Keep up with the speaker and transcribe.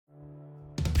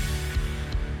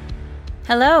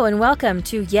Hello and welcome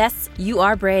to Yes, You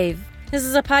Are Brave. This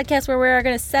is a podcast where we are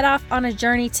going to set off on a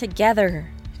journey together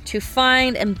to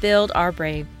find and build our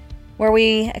brave, where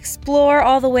we explore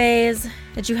all the ways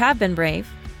that you have been brave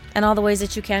and all the ways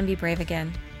that you can be brave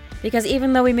again. Because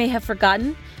even though we may have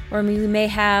forgotten or we may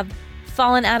have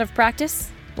fallen out of practice,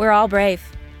 we're all brave.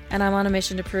 And I'm on a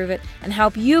mission to prove it and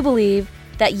help you believe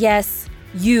that yes,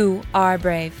 you are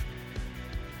brave.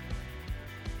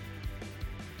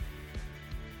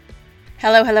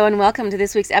 Hello, and welcome to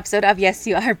this week's episode of Yes,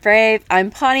 You Are Brave.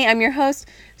 I'm Pawnee, I'm your host.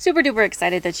 Super duper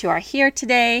excited that you are here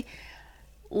today.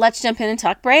 Let's jump in and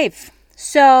talk brave.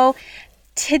 So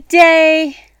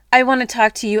today I want to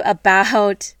talk to you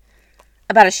about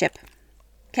a ship,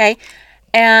 okay?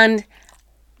 And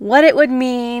what it would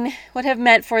mean, what have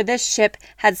meant for this ship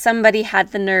had somebody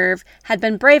had the nerve, had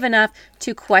been brave enough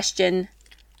to question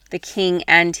the king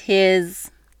and his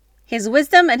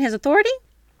wisdom and his authority.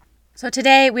 So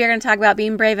today we are going to talk about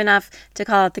being brave enough to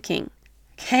call out the king,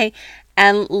 okay?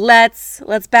 And let's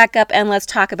back up and let's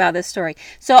talk about this story.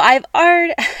 So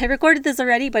I recorded this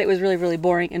already, but it was really, really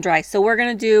boring and dry. So we're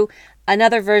going to do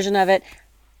another version of it,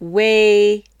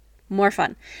 way more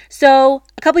fun. So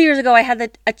a couple years ago, I had the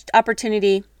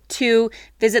opportunity to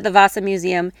visit the Vasa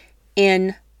Museum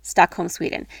in Stockholm,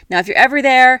 Sweden. Now, if you're ever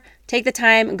there, take the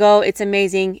time, go. It's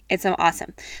amazing. It's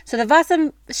awesome. So the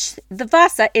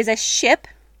Vasa is a ship.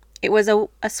 It was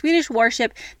a Swedish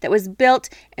warship that was built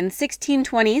in the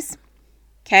 1620s,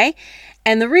 okay?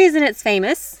 And the reason it's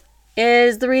famous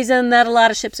is the reason that a lot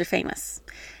of ships are famous.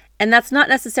 And that's not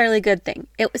necessarily a good thing.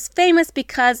 It was famous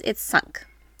because it sunk,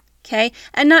 okay?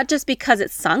 And not just because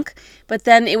it sunk, but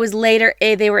then they were later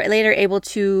able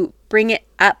to bring it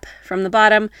up from the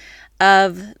bottom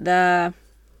of the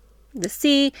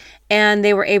sea, and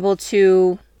they were able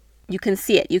to, you can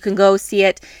see it. You can go see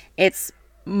it.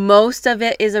 Most of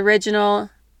it is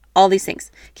original, all these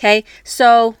things, okay?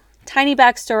 So, tiny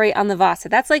backstory on the Vasa.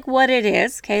 That's like what it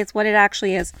is, okay? It's what it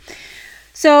actually is.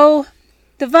 So,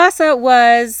 the Vasa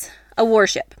was a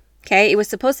warship, okay? It was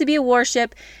supposed to be a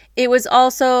warship. It was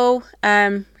also,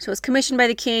 so it was commissioned by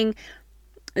the king.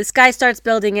 This guy starts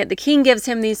building it. The king gives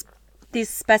him these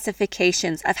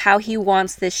specifications of how he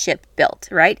wants this ship built,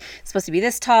 right? It's supposed to be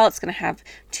this tall. It's going to have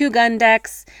 2 gun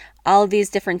decks, all of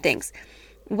these different things.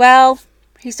 Well,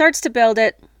 he starts to build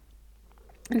it,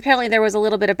 and apparently there was a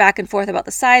little bit of back and forth about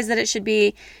the size that it should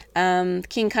be. The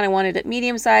king kind of wanted it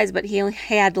medium size, but he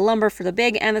had the lumber for the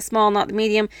big and the small, not the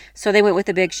medium, so they went with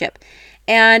the big ship.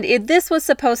 And this was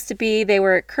supposed to be, they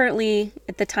were currently,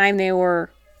 at the time, they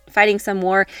were fighting some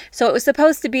war, so it was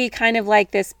supposed to be kind of like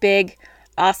this big,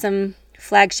 awesome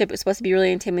flagship. It was supposed to be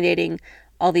really intimidating,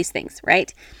 all these things,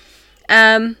 right?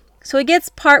 So he gets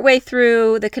partway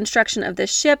through the construction of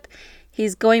this ship.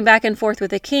 He's going back and forth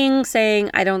with the king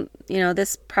saying,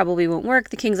 this probably won't work.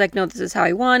 The king's like, no, this is how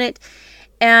I want it.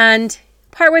 And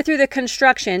partway through the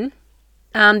construction,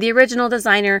 the original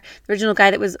designer, the original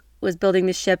guy that was building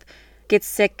the ship gets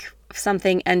sick of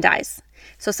something and dies.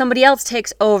 So somebody else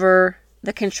takes over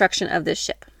the construction of this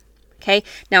ship. Okay.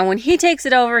 Now, when he takes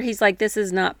it over, he's like, this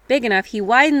is not big enough. He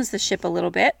widens the ship a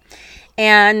little bit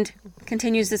and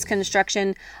continues this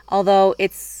construction, although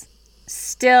it's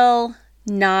still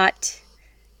not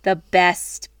the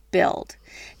best build.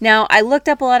 Now, I looked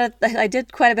up I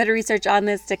did quite a bit of research on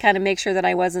this to kind of make sure that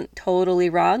I wasn't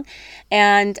totally wrong,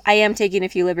 and I am taking a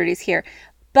few liberties here.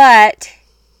 But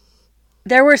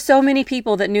there were so many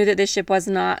people that knew that this ship was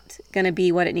not going to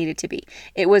be what it needed to be.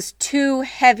 It was too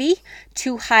heavy,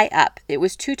 too high up. It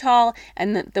was too tall,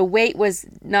 and the weight was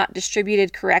not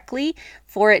distributed correctly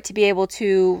for it to be able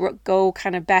to go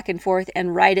kind of back and forth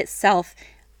and right itself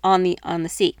on the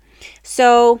sea.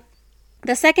 So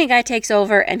the second guy takes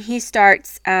over and he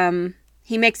starts,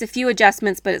 he makes a few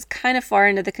adjustments, but it's kind of far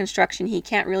into the construction. He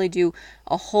can't really do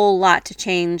a whole lot to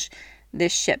change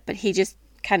this ship, but he just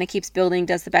kind of keeps building,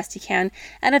 does the best he can.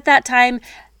 And at that time,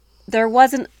 there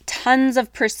wasn't tons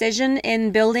of precision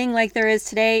in building like there is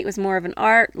today. It was more of an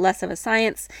art, less of a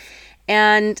science.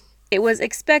 And it was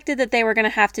expected that they were going to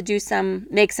have to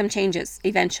make some changes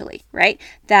eventually, right?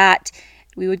 That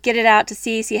we would get it out to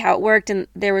see how it worked, and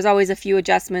there was always a few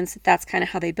adjustments. That's kind of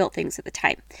how they built things at the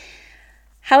time.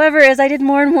 However, as I did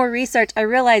more and more research, I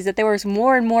realized that there was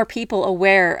more and more people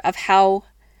aware of how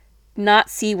not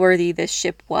seaworthy this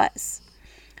ship was.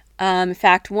 In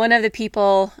fact, one of the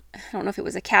people, I don't know if it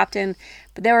was a captain,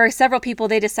 but there were several people,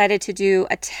 they decided to do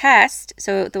a test.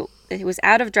 So it was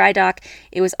out of dry dock.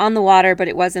 It was on the water, but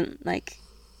it wasn't like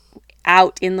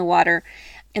out in the water.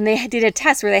 And they did a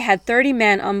test where they had 30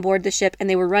 men on board the ship, and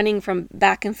they were running from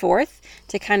back and forth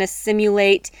to kind of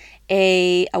simulate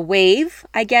a wave,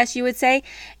 I guess you would say,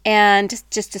 and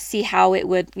just to see how it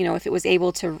would, if it was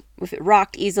able to, if it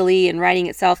rocked easily and righting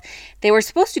itself. They were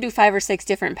supposed to do 5 or 6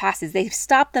 different passes. They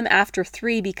stopped them after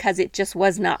 3 because it just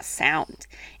was not sound.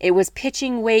 It was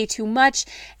pitching way too much,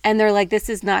 and they're like, this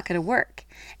is not going to work.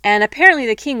 And apparently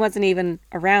the king wasn't even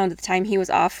around at the time. He was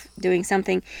off doing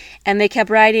something, and they kept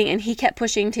riding, and he kept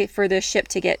pushing for the ship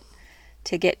to get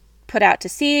put out to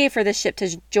sea, for the ship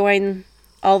to join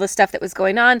all the stuff that was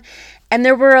going on. And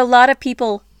there were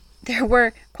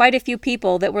quite a few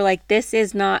people that were like, this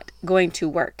is not going to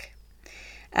work.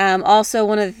 Also,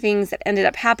 one of the things that ended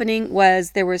up happening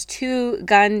was there was 2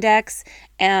 gun decks,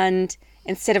 and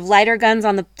instead of lighter guns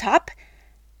on the top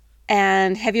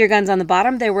and heavier guns on the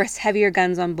bottom, there were heavier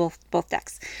guns on both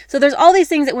decks. So there's all these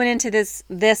things that went into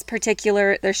this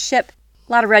particular, their ship.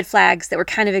 A lot of red flags that were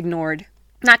kind of ignored.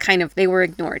 Not kind of, they were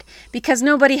ignored. Because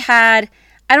nobody had,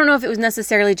 I don't know if it was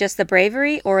necessarily just the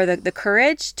bravery or the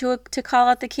courage to call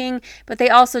out the king, but they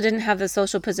also didn't have the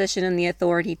social position and the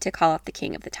authority to call out the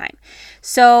king of the time.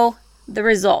 So the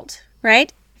result,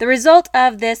 right? The result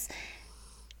of this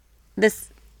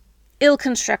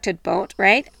ill-constructed boat,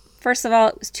 right? First of all,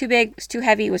 it was too big, it was too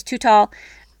heavy, it was too tall.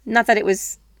 Not that it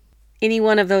was any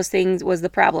one of those things was the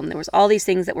problem. There was all these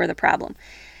things that were the problem.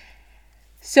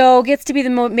 So gets to be the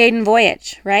maiden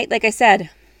voyage, right? Like I said,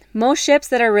 most ships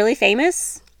that are really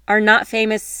famous are not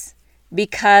famous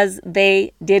because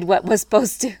they did what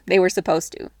they were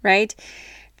supposed to, right?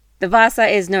 The Vasa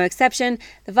is no exception.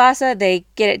 The Vasa, they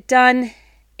get it done.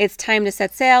 It's time to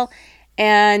set sail,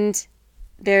 and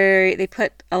they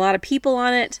put a lot of people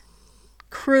on it,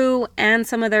 crew and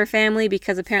some of their family,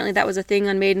 because apparently that was a thing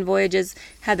on maiden voyages.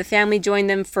 Had the family join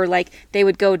them for they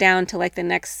would go down to the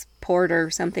next port or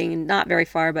something, not very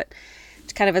far, but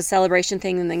it's kind of a celebration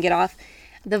thing, and then get off.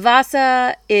 The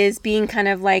Vasa is being kind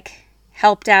of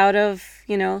helped out of,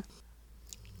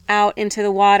 out into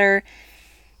the water,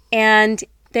 and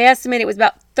they estimate it was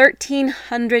about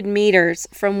 1,300 meters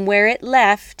from where it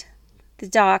left the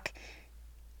dock.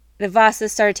 The Vasa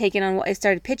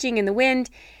started pitching in the wind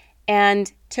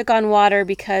and took on water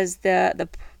because the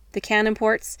cannon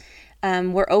ports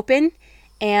were open,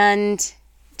 and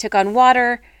took on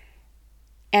water,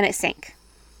 and it sank.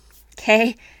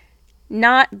 Okay?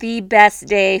 Not the best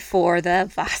day for the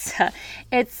Vasa.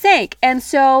 It sank. And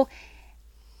so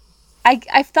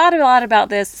I've thought a lot about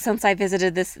this since I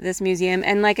visited this museum.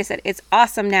 And like I said, it's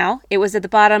awesome now. It was at the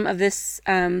bottom of this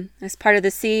part of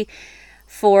the sea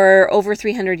for over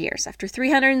 300 years. After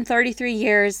 333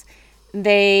 years,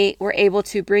 they were able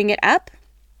to bring it up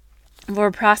for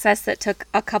a process that took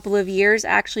a couple of years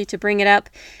actually to bring it up.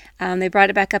 They brought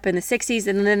it back up in the 60s,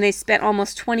 and then they spent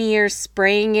almost 20 years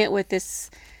spraying it with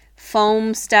this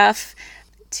foam stuff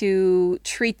to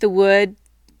treat the wood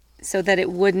so that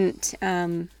it wouldn't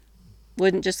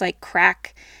just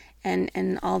crack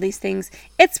and all these things.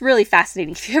 It's really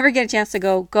fascinating. If you ever get a chance to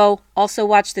go also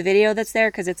watch the video that's there,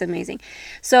 because it's amazing.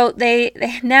 So they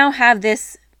now have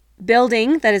this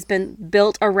building that has been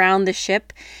built around the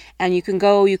ship, and you can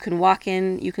go, you can walk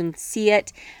in, you can see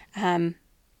it.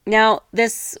 Now,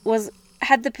 this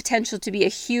had the potential to be a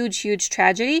huge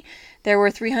tragedy. There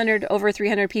were over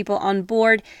 300 people on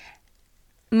board.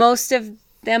 Most of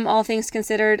them, all things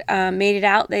considered, made it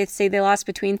out. They say they lost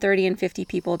between 30 and 50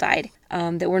 people died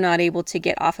that were not able to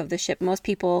get off of the ship. Most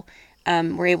people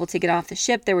were able to get off the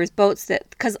ship. There was boats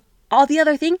because all the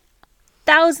other thing,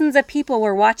 thousands of people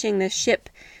were watching this ship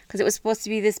because it was supposed to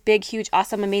be this big, huge,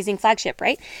 awesome, amazing flagship,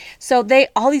 right? So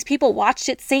all these people watched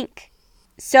it sink.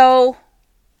 So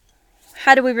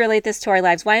how do we relate this to our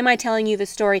lives? Why am I telling you the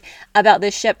story about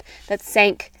this ship that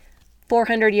sank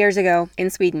 400 years ago in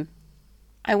Sweden?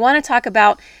 I want to talk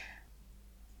about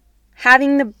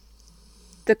having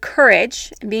the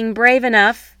courage and being brave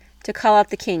enough to call out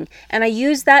the king. And I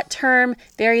use that term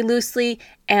very loosely,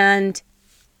 and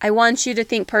I want you to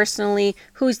think personally,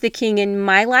 who's the king in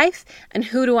my life, and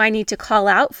who do I need to call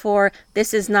out for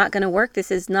this is not going to work,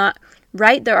 this is not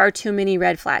right, there are too many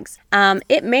red flags.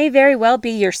 It may very well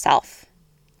be yourself,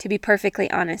 to be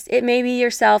perfectly honest. It may be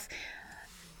yourself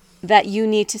that you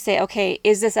need to say, okay,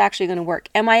 is this actually going to work?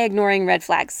 Am I ignoring red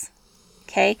flags?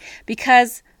 Okay?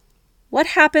 Because what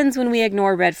happens when we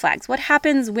ignore red flags? What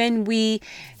happens when we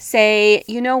say,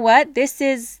 you know what,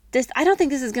 I don't think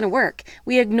this is going to work.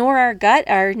 We ignore our gut,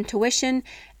 our intuition,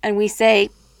 and we say,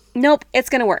 nope, it's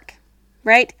going to work,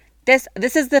 right? This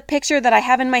is the picture that I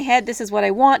have in my head. This is what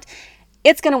I want.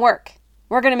 It's going to work.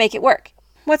 We're going to make it work.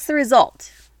 What's the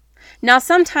result? Now,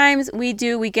 sometimes we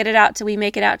get it out till we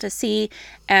make it out to sea,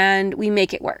 and we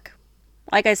make it work.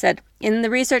 Like I said, in the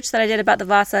research that I did about the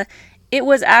Vasa, it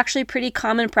was actually pretty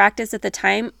common practice at the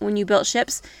time when you built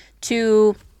ships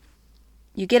to,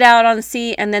 you get out on the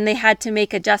sea and then they had to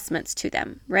make adjustments to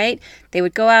them, right? They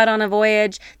would go out on a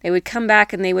voyage, they would come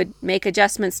back and they would make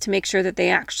adjustments to make sure that they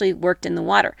actually worked in the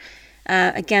water.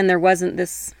 Again, it wasn't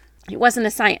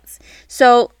a science.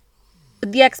 So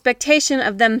the expectation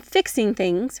of them fixing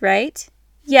things, right?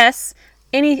 Yes,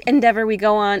 any endeavor we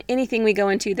go on, anything we go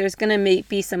into, there's going to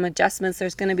be some adjustments.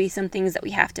 There's going to be some things that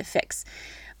we have to fix.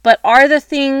 But are the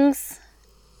things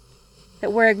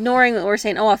that we're ignoring, that we're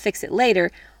saying, oh, I'll fix it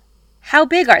later, how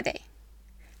big are they?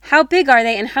 How big are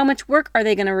they and how much work are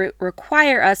they going to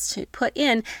require us to put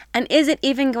in? And is it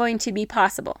even going to be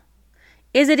possible?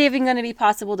 Is it even going to be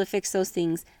possible to fix those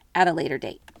things at a later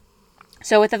date?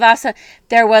 So with the Vasa,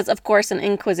 there was, of course, an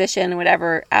inquisition,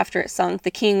 whatever, after it sunk.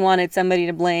 The king wanted somebody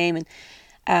to blame,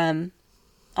 and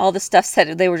all the stuff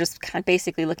said they were just kind of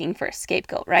basically looking for a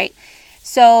scapegoat, right?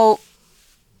 So,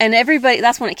 and everybody,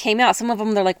 that's when it came out. Some of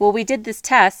them, they're like, well, we did this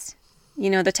test,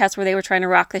 the test where they were trying to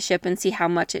rock the ship and see how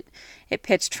much it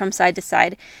pitched from side to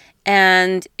side,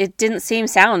 and it didn't seem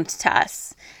sound to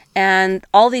us. And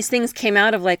all these things came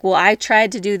out of like, well, I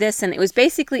tried to do this, and it was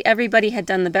basically everybody had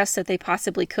done the best that they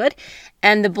possibly could.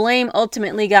 And the blame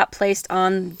ultimately got placed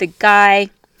on the guy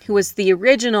who was the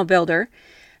original builder,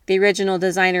 the original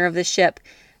designer of the ship,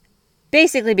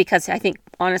 basically because, I think,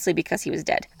 honestly, because he was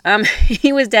dead.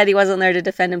 He was dead. He wasn't there to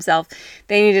defend himself.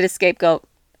 They needed a scapegoat.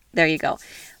 There you go.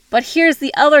 But here's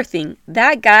the other thing.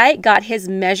 That guy got his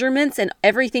measurements and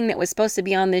everything that was supposed to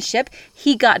be on this ship,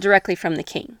 he got directly from the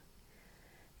king.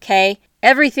 Okay,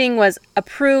 everything was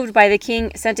approved by the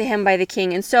king, sent to him by the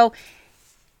king. And so,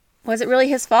 was it really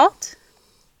his fault?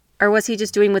 Or was he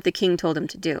just doing what the king told him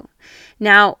to do?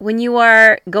 Now, when you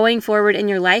are going forward in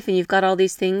your life and you've got all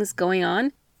these things going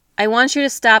on, I want you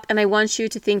to stop and I want you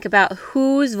to think about,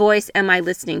 whose voice am I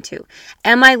listening to?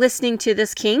 Am I listening to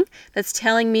this king that's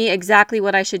telling me exactly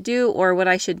what I should do or what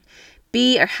I should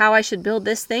be or how I should build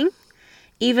this thing?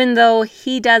 Even though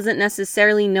he doesn't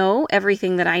necessarily know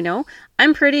everything that I know,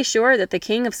 I'm pretty sure that the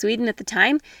king of Sweden at the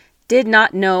time did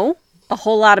not know a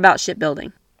whole lot about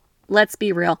shipbuilding. Let's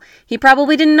be real. He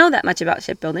probably didn't know that much about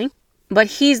shipbuilding, but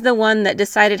he's the one that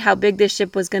decided how big this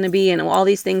ship was going to be and all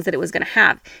these things that it was going to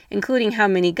have, including how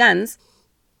many guns.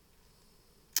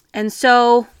 And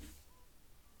so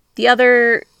the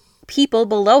other people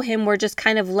below him were just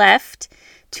kind of left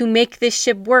to make this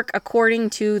ship work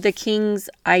according to the king's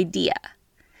idea.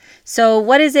 So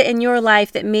what is it in your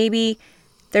life that maybe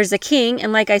there's a king,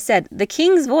 and like I said, the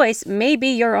king's voice may be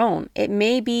your own. It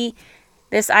may be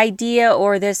this idea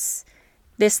or this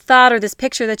thought or this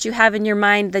picture that you have in your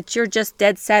mind that you're just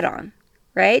dead set on,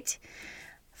 right?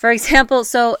 For example,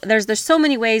 so there's so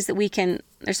many ways that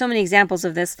there's so many examples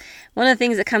of this. One of the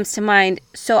things that comes to mind,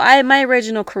 so my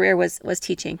original career was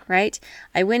teaching, right?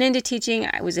 I went into teaching.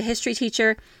 I was a history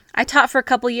teacher. I taught for a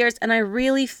couple years, and I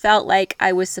really felt like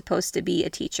I was supposed to be a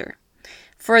teacher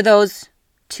for those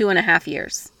 2.5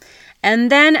 years.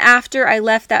 And then after I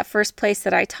left that first place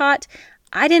that I taught,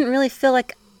 I didn't really feel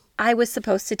like I was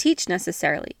supposed to teach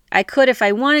necessarily. I could if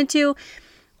I wanted to,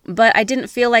 but I didn't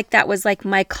feel like that was like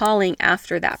my calling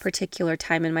after that particular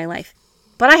time in my life.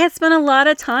 But I had spent a lot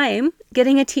of time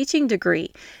getting a teaching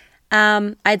degree.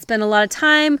 I'd spent a lot of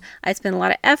time. I'd spent a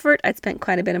lot of effort. I'd spent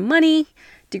quite a bit of money.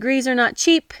 Degrees are not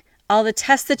cheap. All the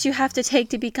tests that you have to take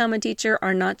to become a teacher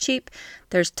are not cheap.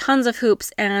 There's tons of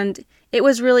hoops, and it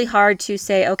was really hard to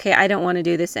say, okay, I don't want to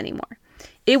do this anymore.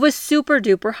 It was super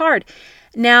duper hard.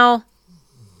 Now,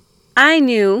 I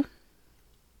knew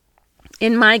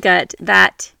in my gut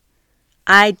that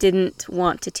I didn't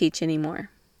want to teach anymore.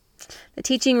 The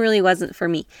teaching really wasn't for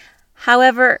me.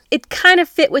 However, it kind of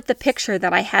fit with the picture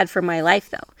that I had for my life,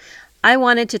 though. I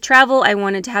wanted to travel. I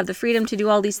wanted to have the freedom to do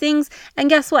all these things. And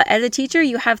guess what? As a teacher,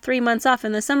 you have 3 months off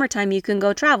in the summertime. You can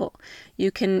go travel.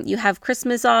 You have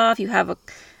Christmas off. You have a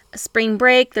spring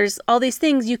break. There's all these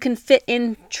things you can fit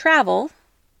in travel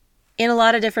in a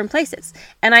lot of different places.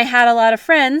 And I had a lot of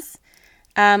friends.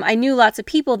 I knew lots of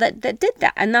people that did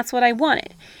that, and that's what I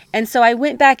wanted. And so I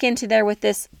went back into there with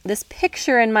this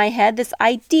picture in my head, this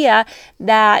idea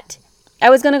that I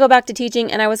was going to go back to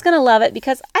teaching and I was going to love it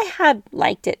because I had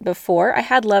liked it before. I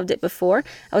had loved it before.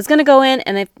 I was going to go in,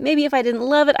 and if I didn't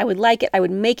love it, I would like it. I would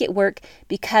make it work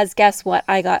because guess what?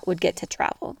 I would get to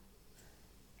travel.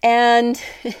 And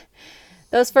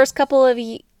those first couple of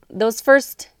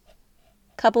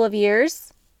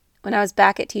years when I was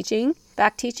back teaching,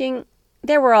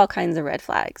 there were all kinds of red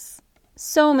flags.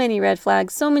 So many red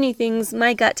flags, so many things,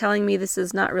 my gut telling me this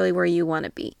is not really where you want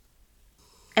to be.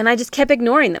 And I just kept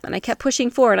ignoring them, and I kept pushing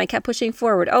forward.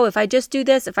 Oh, if I just do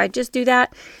this, if I just do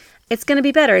that, it's going to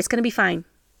be better. It's going to be fine.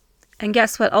 And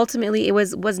guess what? Ultimately, it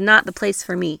was not the place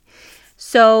for me.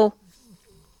 So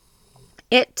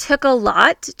it took a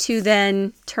lot to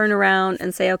then turn around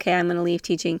and say, okay, I'm going to leave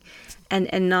teaching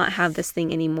and not have this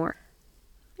thing anymore.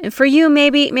 And for you,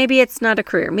 maybe it's not a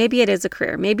career. Maybe it is a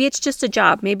career. Maybe it's just a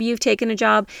job. Maybe you've taken a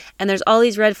job and there's all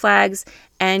these red flags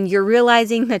and you're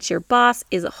realizing that your boss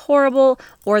is horrible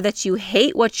or that you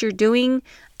hate what you're doing.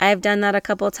 I've done that a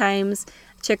couple of times.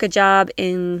 Took a job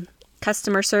in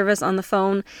customer service on the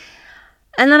phone.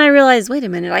 And then I realized, wait a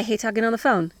minute, I hate talking on the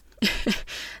phone.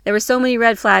 There were so many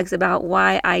red flags about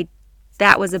why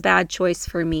that was a bad choice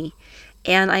for me.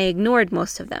 And I ignored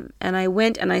most of them. And I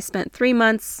went and I spent 3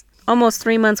 months, almost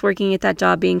 3 months working at that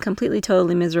job, being completely,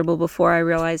 totally miserable before I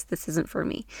realized this isn't for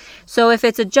me. So if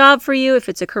it's a job for you, if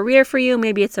it's a career for you,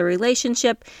 maybe it's a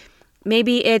relationship,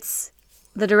 maybe it's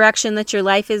the direction that your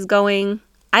life is going.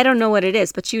 I don't know what it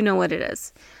is, but you know what it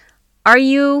is. Are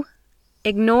you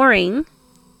ignoring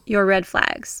your red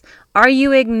flags? Are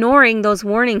you ignoring those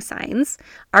warning signs?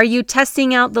 Are you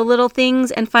testing out the little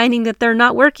things and finding that they're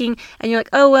not working and you're like,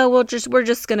 oh, well, we're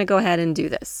just going to go ahead and do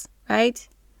this, right?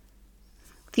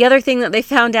 The other thing that they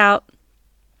found out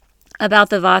about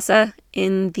the Vasa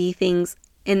in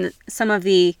some of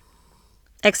the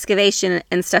excavation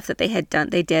and stuff that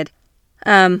they did,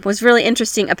 was really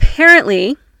interesting.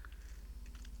 Apparently,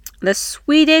 the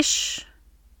Swedish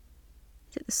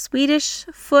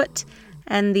foot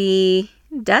and the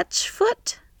Dutch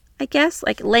foot, I guess,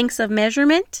 like lengths of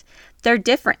measurement, they're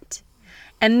different.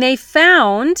 And they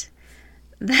found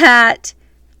that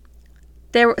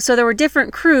there were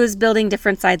different crews building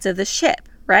different sides of the ship,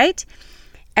 right?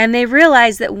 And they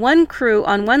realized that one crew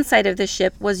on one side of the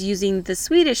ship was using the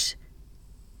Swedish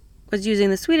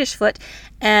foot,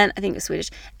 and I think it's Swedish,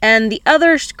 and the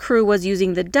other crew was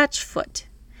using the Dutch foot,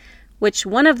 which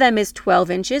one of them is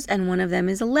 12 inches and one of them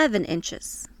is 11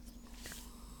 inches.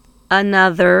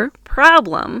 Another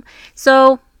problem.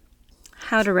 So,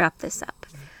 how to wrap this up?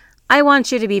 I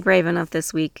want you to be brave enough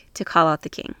this week to call out the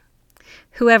king,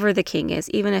 whoever the king is,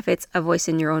 even if it's a voice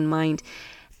in your own mind,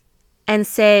 and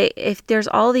say, if there's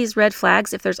all these red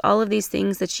flags, if there's all of these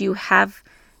things that you have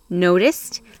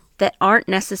noticed that aren't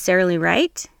necessarily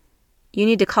right, you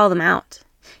need to call them out.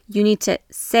 You need to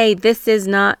say, this is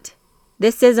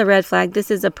a red flag, this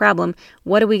is a problem.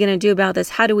 What are we going to do about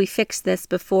this? How do we fix this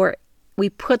before we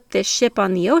put this ship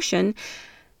on the ocean?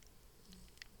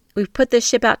 We put this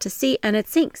ship out to sea and it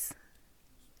sinks.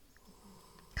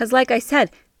 Because like I said,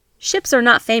 ships are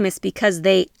not famous because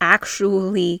they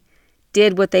actually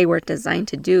did what they were designed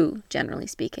to do, generally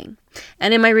speaking.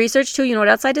 And in my research too, you know what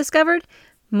else I discovered?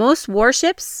 Most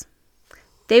warships,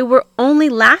 they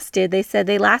said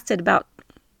they lasted about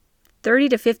 30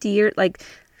 to 50 years. Like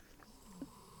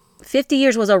 50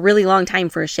 years was a really long time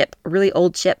for a ship, a really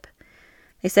old ship.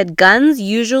 They said guns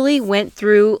usually went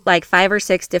through like 5 or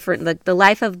 6 different, the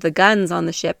life of the guns on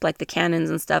the ship, like the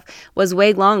cannons and stuff, was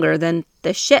way longer than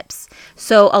the ships.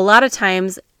 So a lot of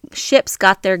times ships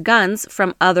got their guns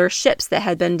from other ships that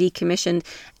had been decommissioned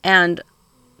and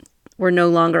were no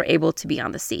longer able to be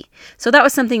on the sea. So that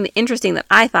was something interesting that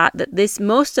I thought, that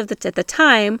at the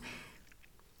time,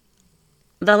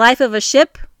 the life of a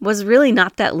ship was really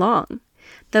not that long.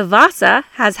 The Vasa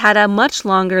has had a much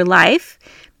longer life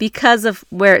because of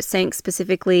where it sank,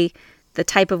 specifically the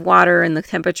type of water and the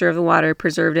temperature of the water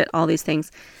preserved it, all these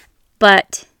things.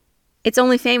 But it's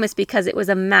only famous because it was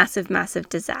a massive, massive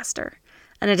disaster,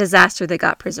 and a disaster that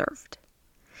got preserved.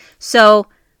 So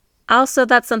also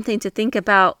that's something to think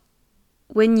about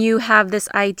when you have this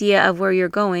idea of where you're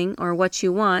going or what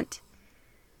you want.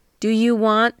 Do you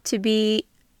want to be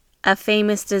a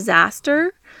famous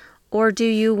disaster, or do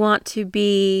you want to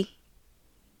be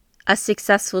a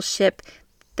successful ship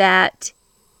that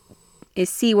is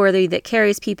seaworthy, that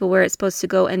carries people where it's supposed to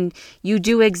go, and you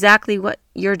do exactly what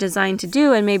you're designed to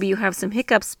do, and maybe you have some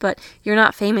hiccups, but you're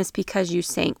not famous because you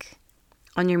sank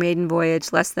on your maiden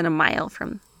voyage less than a mile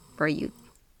from where you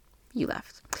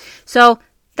left. So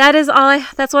that's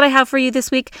what I have for you this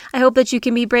week. I hope that you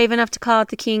can be brave enough to call out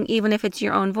the king, even if it's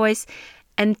your own voice,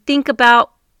 and think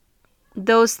about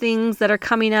those things that are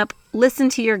coming up. Listen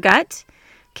to your gut.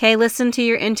 Okay, listen to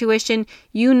your intuition.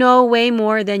 You know way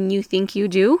more than you think you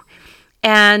do.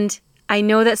 And I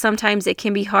know that sometimes it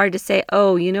can be hard to say,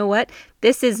 oh, you know what?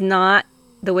 This is not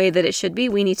the way that it should be.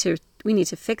 We need to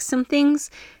fix some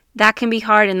things. That can be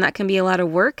hard and that can be a lot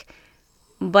of work.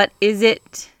 But is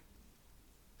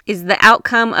the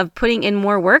outcome of putting in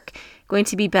more work going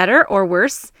to be better or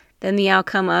worse than the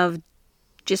outcome of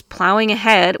just plowing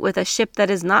ahead with a ship that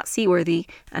is not seaworthy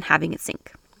and having it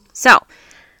sink? So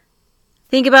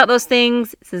think about those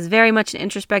things. This is very much an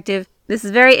introspective This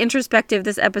is very introspective,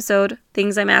 this episode.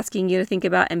 Things I'm asking you to think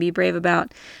about and be brave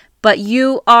about. But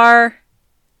you are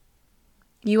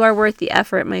worth the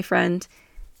effort, my friend.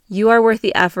 You are worth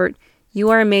the effort. You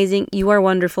are amazing. You are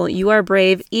wonderful. You are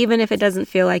brave, even if it doesn't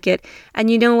feel like it. And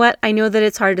you know what? I know that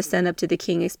it's hard to stand up to the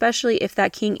king, especially if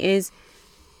that king is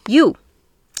you.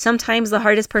 Sometimes the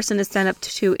hardest person to stand up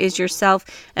to is yourself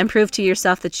and prove to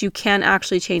yourself that you can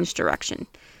actually change direction.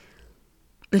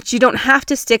 That you don't have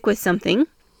to stick with something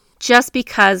just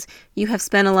because you have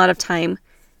spent a lot of time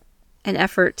and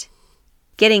effort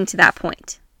getting to that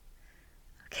point.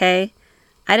 Okay?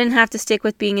 I didn't have to stick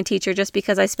with being a teacher just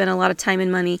because I spent a lot of time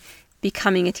and money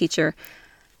becoming a teacher.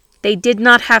 They did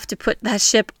not have to put that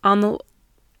ship on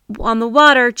the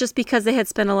water just because they had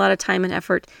spent a lot of time and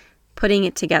effort putting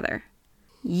it together.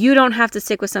 You don't have to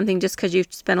stick with something just because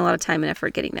you've spent a lot of time and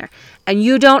effort getting there. And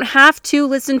you don't have to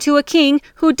listen to a king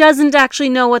who doesn't actually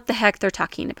know what the heck they're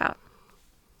talking about.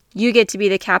 You get to be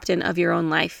the captain of your own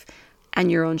life and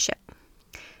your own ship.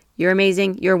 You're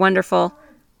amazing. You're wonderful.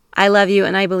 I love you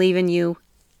and I believe in you.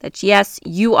 That yes,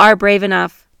 you are brave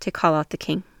enough to call out the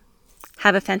king.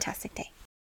 Have a fantastic day.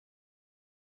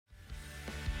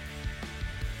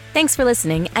 Thanks for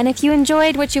listening, and if you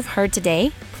enjoyed what you've heard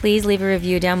today, please leave a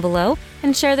review down below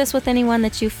and share this with anyone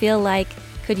that you feel like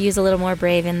could use a little more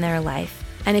brave in their life.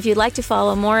 And if you'd like to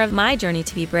follow more of my journey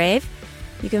to be brave,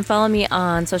 you can follow me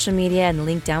on social media and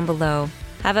link down below.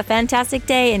 Have a fantastic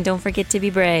day, and don't forget to be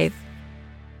brave.